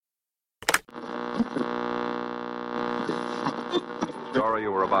The story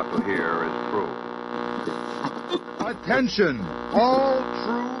you were about to hear is true. Attention, all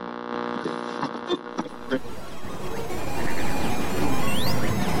true.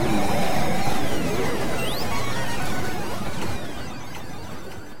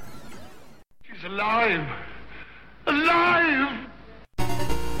 She's alive! Alive!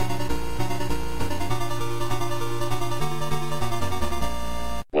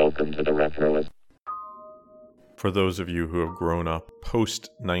 Welcome to the Retro. For those of you who have grown up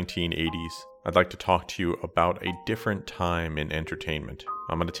post-1980s, I'd like to talk to you about a different time in entertainment.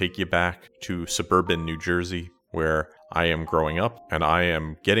 I'm going to take you back to suburban New Jersey, where I am growing up, and I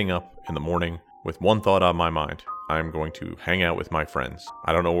am getting up in the morning with one thought on my mind. I'm going to hang out with my friends.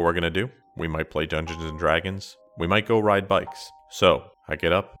 I don't know what we're going to do. We might play Dungeons and Dragons. We might go ride bikes. So, I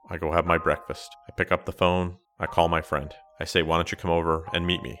get up, I go have my breakfast. I pick up the phone, I call my friend. I say, why don't you come over and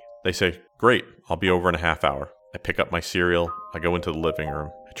meet me? They say, great, I'll be over in a half hour. I pick up my cereal, I go into the living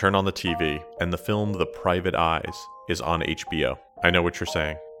room, I turn on the TV, and the film The Private Eyes is on HBO. I know what you're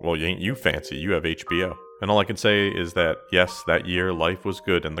saying. Well, ain't you fancy, you have HBO. And all I can say is that, yes, that year life was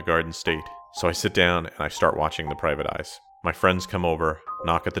good in the Garden State. So I sit down and I start watching The Private Eyes. My friends come over,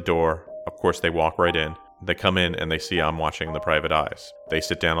 knock at the door. Of course, they walk right in. They come in and they see I'm watching The Private Eyes. They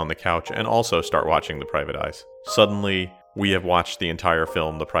sit down on the couch and also start watching The Private Eyes. Suddenly, we have watched the entire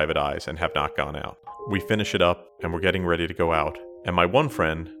film The Private Eyes and have not gone out. We finish it up and we're getting ready to go out. And my one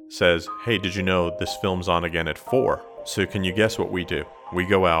friend says, hey, did you know this film's on again at 4? So can you guess what we do? We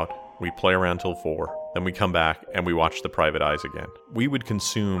go out, we play around till 4, then we come back and we watch The Private Eyes again. We would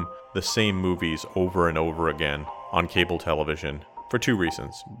consume the same movies over and over again on cable television for 2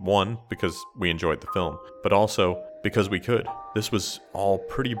 reasons. One, because we enjoyed the film, but also because we could. This was all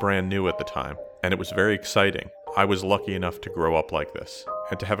pretty brand new at the time, and it was very exciting. I was lucky enough to grow up like this,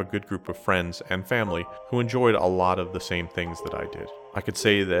 and to have a good group of friends and family who enjoyed a lot of the same things that I did. I could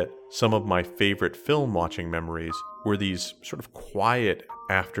say that some of my favorite film watching memories were these sort of quiet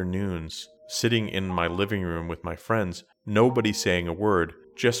afternoons, sitting in my living room with my friends, nobody saying a word,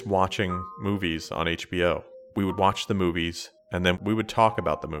 just watching movies on HBO. We would watch the movies, and then we would talk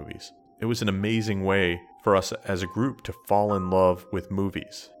about the movies. It was an amazing way for us as a group to fall in love with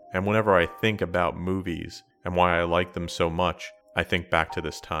movies. And whenever I think about movies and why I like them so much, I think back to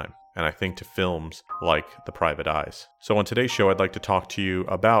this time. And I think to films like The Private Eyes. So on today's show, I'd like to talk to you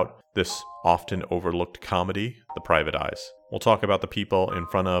about this often overlooked comedy, The Private Eyes. We'll talk about the people in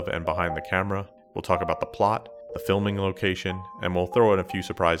front of and behind the camera. We'll talk about the plot, the filming location, and we'll throw in a few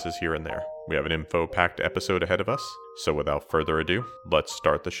surprises here and there. We have an info-packed episode ahead of us, so without further ado, let's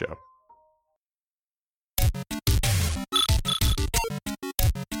start the show.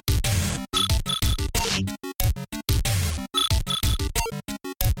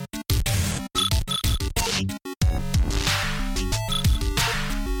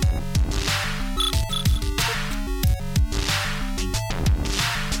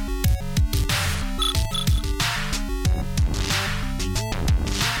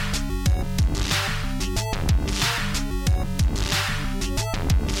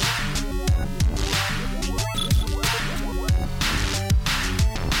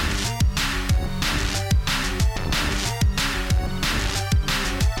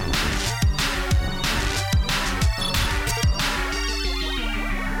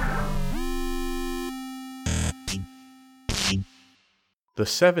 The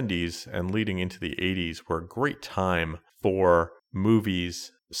 70s and leading into the 80s were a great time for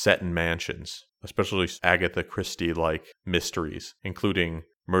movies set in mansions, especially Agatha Christie-like mysteries, including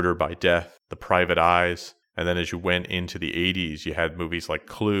Murder by Death, The Private Eyes, and then as you went into the 80s, you had movies like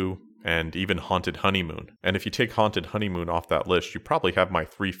Clue and even Haunted Honeymoon. And if you take Haunted Honeymoon off that list, you probably have my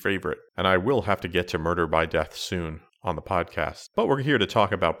 3 favorite, and I will have to get to Murder by Death soon on the podcast. But we're here to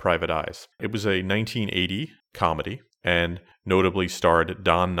talk about Private Eyes. It was a 1980 comedy, and notably starred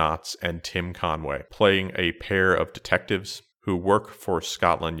Don Knotts and Tim Conway, playing a pair of detectives who work for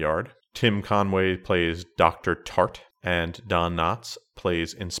Scotland Yard. Tim Conway plays Dr. Tart, and Don Knotts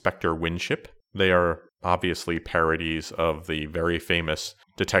plays Inspector Winship. They are obviously parodies of the very famous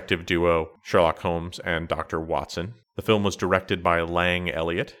detective duo Sherlock Holmes and Dr. Watson. The film was directed by Lang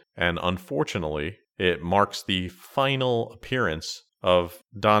Elliott, and unfortunately, it marks the final appearance of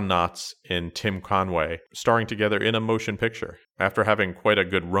Don Knotts and Tim Conway starring together in a motion picture after having quite a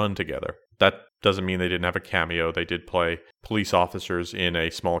good run together. That doesn't mean they didn't have a cameo. They did play police officers in a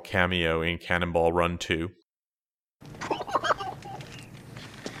small cameo in Cannonball Run 2.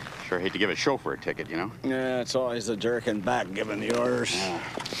 Sure hate to give a chauffeur a ticket, you know? Yeah, it's always the jerking back giving the orders.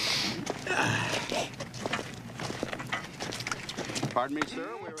 Pardon me, sir?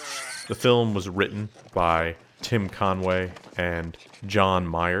 We're The film was written by Tim Conway and John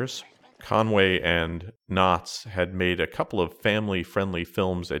Myers. Conway and Knotts had made a couple of family-friendly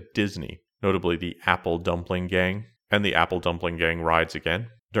films at Disney, notably The Apple Dumpling Gang and The Apple Dumpling Gang Rides Again.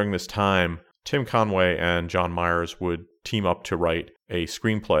 During this time, Tim Conway and John Myers would team up to write a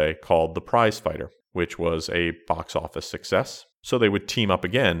screenplay called The Prize Fighter, which was a box office success. So they would team up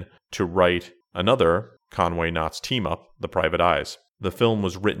again to write another Conway-Knotts team-up, The Private Eyes. The film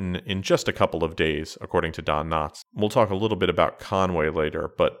was written in just a couple of days, according to Don Knotts. We'll talk a little bit about Conway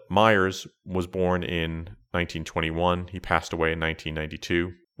later, but Myers was born in 1921. He passed away in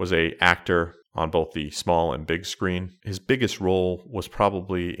 1992. Was an actor on both the small and big screen. His biggest role was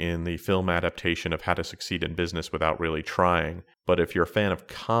probably in the film adaptation of How to Succeed in Business Without Really Trying. But if you're a fan of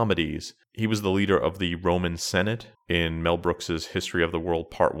comedies, he was the leader of the Roman Senate in Mel Brooks's History of the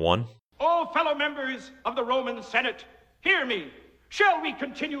World Part 1. Oh, fellow members of the Roman Senate, hear me. Shall we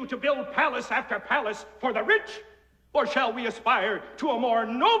continue to build palace after palace for the rich? Or shall we aspire to a more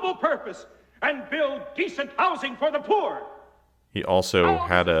noble purpose and build decent housing for the poor? He also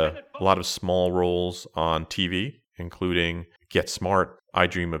had a lot of small roles on TV, including Get Smart, I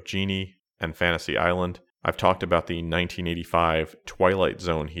Dream of Jeannie, and Fantasy Island. I've talked about the 1985 Twilight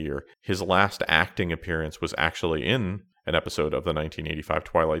Zone here. His last acting appearance was actually in an episode of the 1985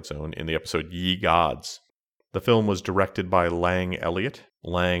 Twilight Zone in the episode Ye Gods. The film was directed by Lang Elliott.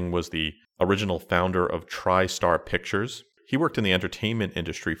 Lang was the original founder of TriStar Pictures. He worked in the entertainment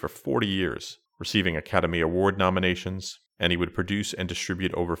industry for 40 years, receiving Academy Award nominations, and he would produce and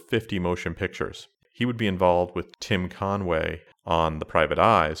distribute over 50 motion pictures. He would be involved with Tim Conway on The Private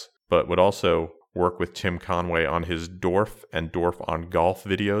Eyes, but would also work with Tim Conway on his Dorf and Dorf on Golf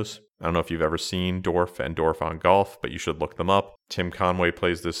videos. I don't know if you've ever seen Dorf and Dorf on Golf, but you should look them up. Tim Conway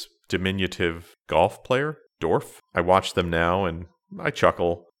plays this diminutive golf player, Dorf. I watch them now and I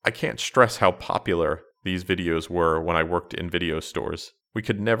chuckle. I can't stress how popular these videos were when I worked in video stores. We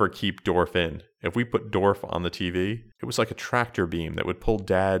could never keep Dorf in. If we put Dorf on the TV, it was like a tractor beam that would pull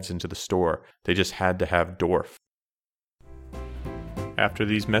dads into the store. They just had to have Dorf. After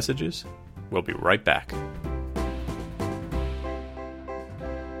these messages, we'll be right back.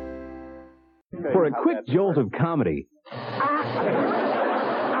 For a quick jolt of comedy,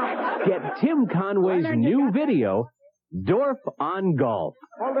 get Tim Conway's new video, Dorf on Golf.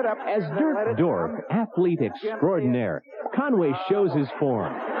 As Dirk Dorf, athlete extraordinaire, Conway shows his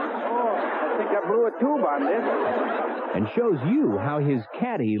form. I think I blew a tube on this. And shows you how his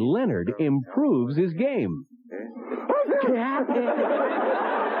caddy, Leonard, improves his game.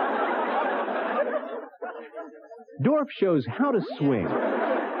 Dorf shows how to swing,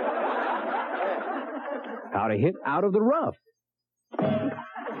 how to hit out of the rough,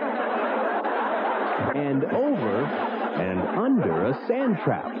 and over and under a sand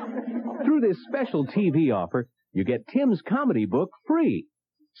trap. Through this special TV offer, you get Tim's comedy book free.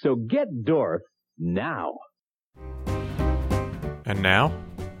 So get Dorf now. And now,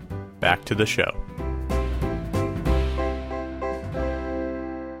 back to the show.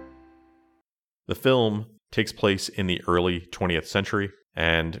 The film takes place in the early 20th century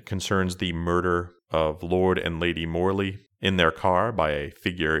and concerns the murder of Lord and Lady Morley in their car by a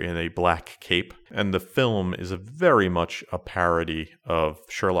figure in a black cape. And the film is very much a parody of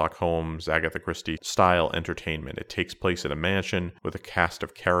Sherlock Holmes, Agatha Christie style entertainment. It takes place in a mansion with a cast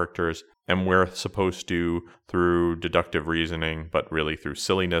of characters, and we're supposed to, through deductive reasoning, but really through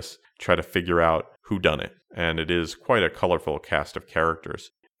silliness, try to figure out who done it. And it is quite a colorful cast of characters.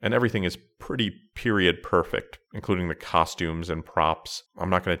 And everything is pretty period perfect, including the costumes and props.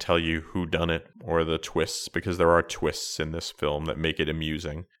 I'm not going to tell you who done it or the twists, because there are twists in this film that make it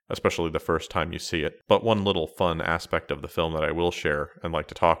amusing, especially the first time you see it. But one little fun aspect of the film that I will share and like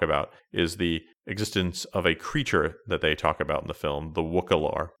to talk about is the existence of a creature that they talk about in the film, the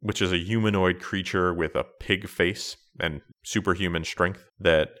Wookalar, which is a humanoid creature with a pig face and superhuman strength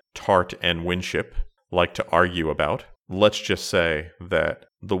that Tart and Winship like to argue about. Let's just say that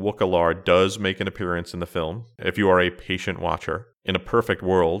the Wookalar does make an appearance in the film. If you are a patient watcher, in a perfect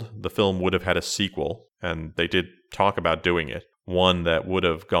world, the film would have had a sequel, and they did talk about doing it. One that would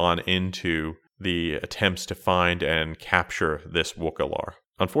have gone into the attempts to find and capture this Wookalar.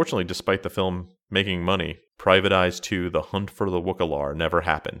 Unfortunately, despite the film making money, Private Eyes 2, The Hunt for the Wookalar never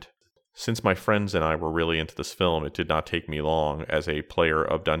happened. Since my friends and I were really into this film, it did not take me long as a player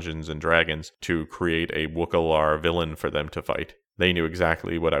of Dungeons & Dragons to create a Wookalar villain for them to fight. They knew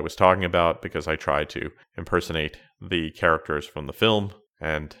exactly what I was talking about because I tried to impersonate the characters from the film,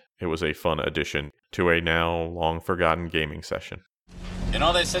 and it was a fun addition to a now long-forgotten gaming session. You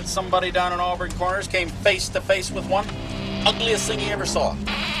know, they said somebody down in Auburn Corners came face to face with one. Ugliest thing he ever saw.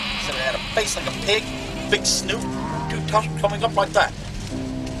 said it had a face like a pig, big snoot, two tusks coming up like that.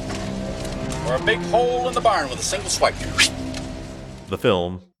 Or a big hole in the barn with a single swipe. The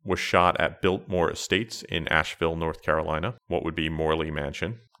film was shot at Biltmore Estates in Asheville, North Carolina, what would be Morley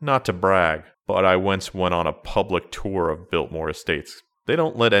Mansion. Not to brag, but I once went on a public tour of Biltmore Estates. They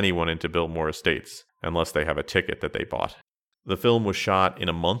don't let anyone into Biltmore Estates unless they have a ticket that they bought. The film was shot in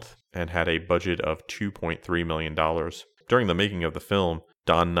a month and had a budget of $2.3 million. During the making of the film,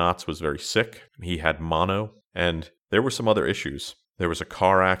 Don Knotts was very sick. He had mono, and there were some other issues. There was a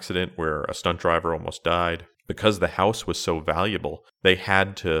car accident where a stunt driver almost died. Because the house was so valuable, they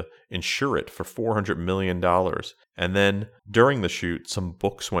had to insure it for $400 million. And then, during the shoot, some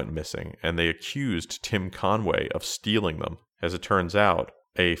books went missing, and they accused Tim Conway of stealing them. As it turns out,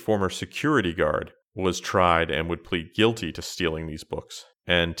 a former security guard was tried and would plead guilty to stealing these books.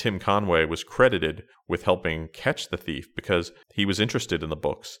 And Tim Conway was credited with helping catch the thief because he was interested in the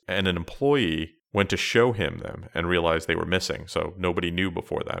books. And an employee went to show him them and realized they were missing, so nobody knew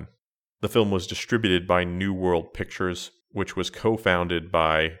before then. The film was distributed by New World Pictures, which was co-founded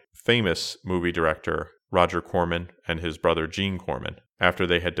by famous movie director Roger Corman and his brother Gene Corman, after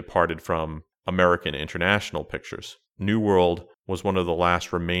they had departed from American International Pictures. New World was one of the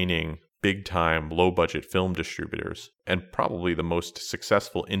last remaining big-time, low-budget film distributors, and probably the most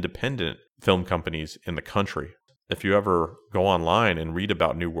successful independent film companies in the country. If you ever go online and read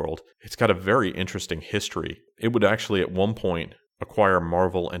about New World, it's got a very interesting history. It would actually at one point acquire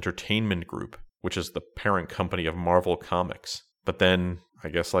Marvel Entertainment Group, which is the parent company of Marvel Comics. But then, I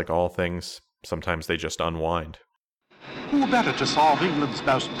guess like all things, sometimes they just unwind. Who better to solve England's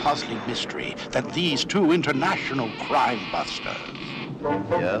most puzzling mystery than these two international crime busters?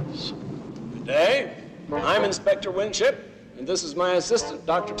 Yes? Good day. I'm Inspector Winship, and this is my assistant,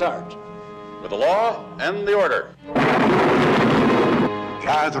 Dr. Tart. With the law and the order.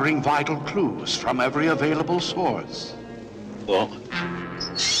 Gathering vital clues from every available source. Well,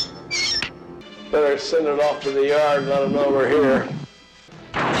 better send it off to the yard and let them know we're here.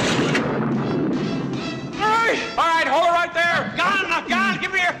 All right, hold it right there. Gun,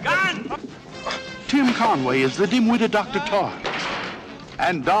 give me your gun. Tim Conway is the dim-witted Dr. Tart,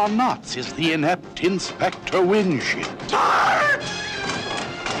 and Don Knotts is the inept Inspector Winship. Tart!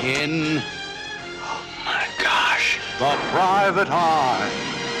 In... Oh my gosh. The Private Eye.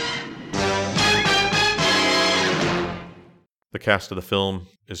 The cast of the film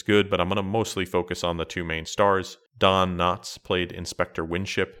is good, but I'm going to mostly focus on the two main stars. Don Knotts played Inspector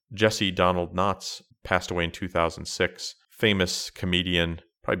Winship. Jesse Donald Knotts passed away in 2006. Famous comedian,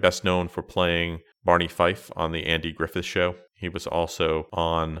 probably best known for playing Barney Fife on The Andy Griffith Show. He was also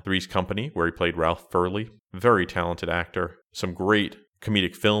on Three's Company, where he played Ralph Furley. Very talented actor. Some great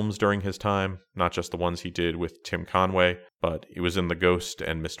comedic films during his time, not just the ones he did with Tim Conway, but he was in The Ghost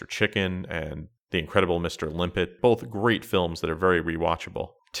and Mr. Chicken and The Incredible Mr. Limpet, both great films that are very rewatchable.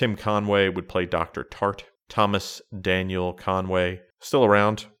 Tim Conway would play Dr. Tart. Thomas Daniel Conway, still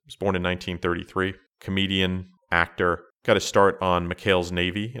around, was born in 1933, comedian, actor, got his start on McHale's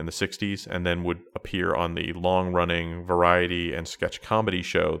Navy in the 60s, and then would appear on the long-running variety and sketch comedy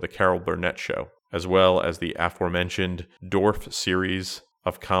show, The Carol Burnett Show, as well as the aforementioned Dorf series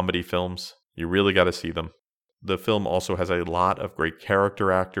of comedy films. You really got to see them. The film also has a lot of great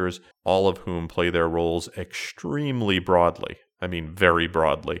character actors, all of whom play their roles extremely broadly. I mean, very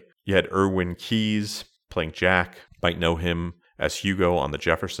broadly. You had Erwin Keyes playing Jack. Might know him as Hugo on The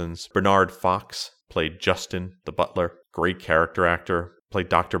Jeffersons. Bernard Fox played Justin, the butler. Great character actor. Played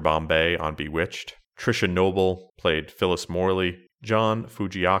Dr. Bombay on Bewitched. Trisha Noble played Phyllis Morley. John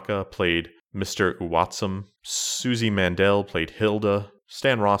Fujiaka played Mr. Uwatsum. Susie Mandel played Hilda.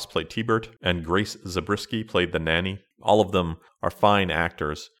 Stan Ross played T-Bert, and Grace Zabriskie played the nanny. All of them are fine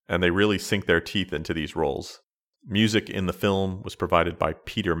actors, and they really sink their teeth into these roles. Music in the film was provided by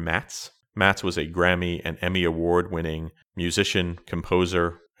Peter Matz. Matz was a Grammy and Emmy Award-winning musician,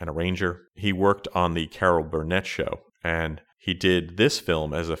 composer, and arranger. He worked on The Carol Burnett Show, and he did this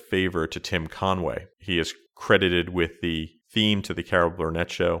film as a favor to Tim Conway. He is credited with the theme to The Carol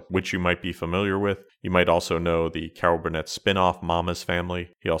Burnett Show, which you might be familiar with. You might also know the Carol Burnett spin-off, Mama's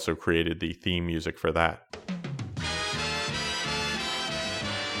Family. He also created the theme music for that.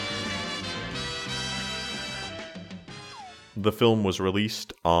 The film was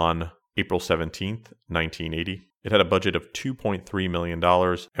released on April 17th, 1980. It had a budget of $2.3 million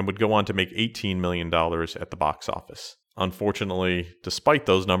and would go on to make $18 million at the box office. Unfortunately, despite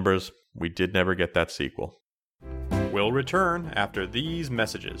those numbers, we did never get that sequel. We'll return after these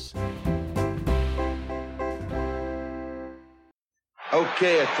messages.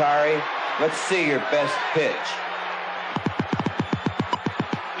 Okay, Atari, let's see your best pitch.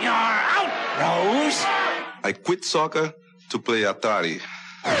 are out, Rose. I quit soccer to play Atari.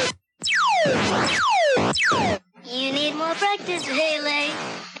 You need more practice, Haley.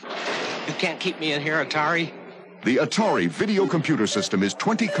 You can't keep me in here, Atari. The Atari video computer system is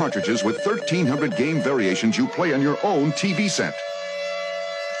 20 cartridges with 1,300 game variations you play on your own TV set.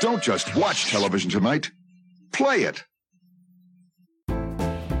 Don't just watch television tonight. Play it.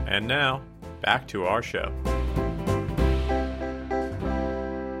 And now, back to our show.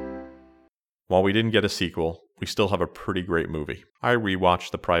 While we didn't get a sequel, we still have a pretty great movie. I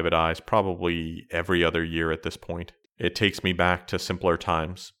rewatch The Private Eyes probably every other year at this point. It takes me back to simpler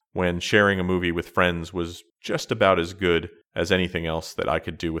times, when sharing a movie with friends was just about as good as anything else that I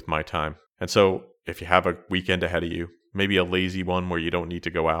could do with my time. And so, if you have a weekend ahead of you, maybe a lazy one where you don't need to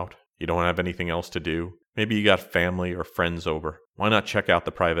go out, you don't have anything else to do, maybe you got family or friends over, why not check out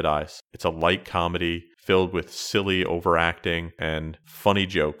The Private Eyes? It's a light comedy filled with silly overacting and funny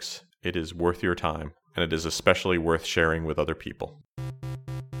jokes. It is worth your time, and it is especially worth sharing with other people.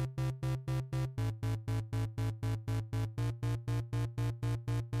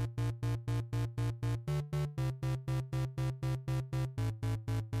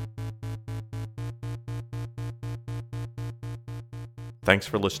 Thanks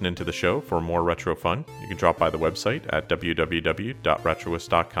for listening to the show. For more retro fun, you can drop by the website at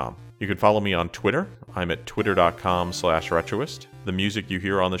www.retroist.com. You can follow me on Twitter. I'm at twitter.com/retroist. The music you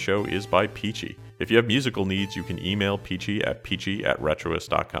hear on the show is by Peachy. If you have musical needs, you can email Peachy at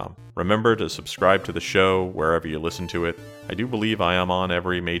retroist.com. Remember to subscribe to the show wherever you listen to it. I do believe I am on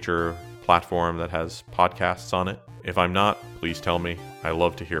every major platform that has podcasts on it. If I'm not, please tell me. I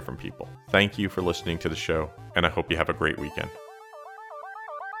love to hear from people. Thank you for listening to the show, and I hope you have a great weekend.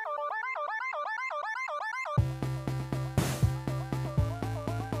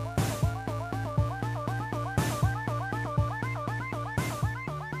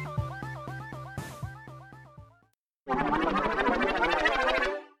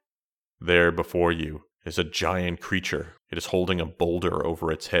 There before you is a giant creature. It is holding a boulder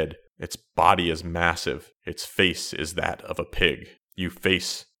over its head. Its body is massive. Its face is that of a pig. You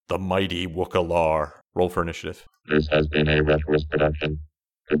face the mighty Wookalar. Roll for initiative. This has been a Retroist production.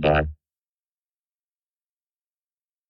 Goodbye.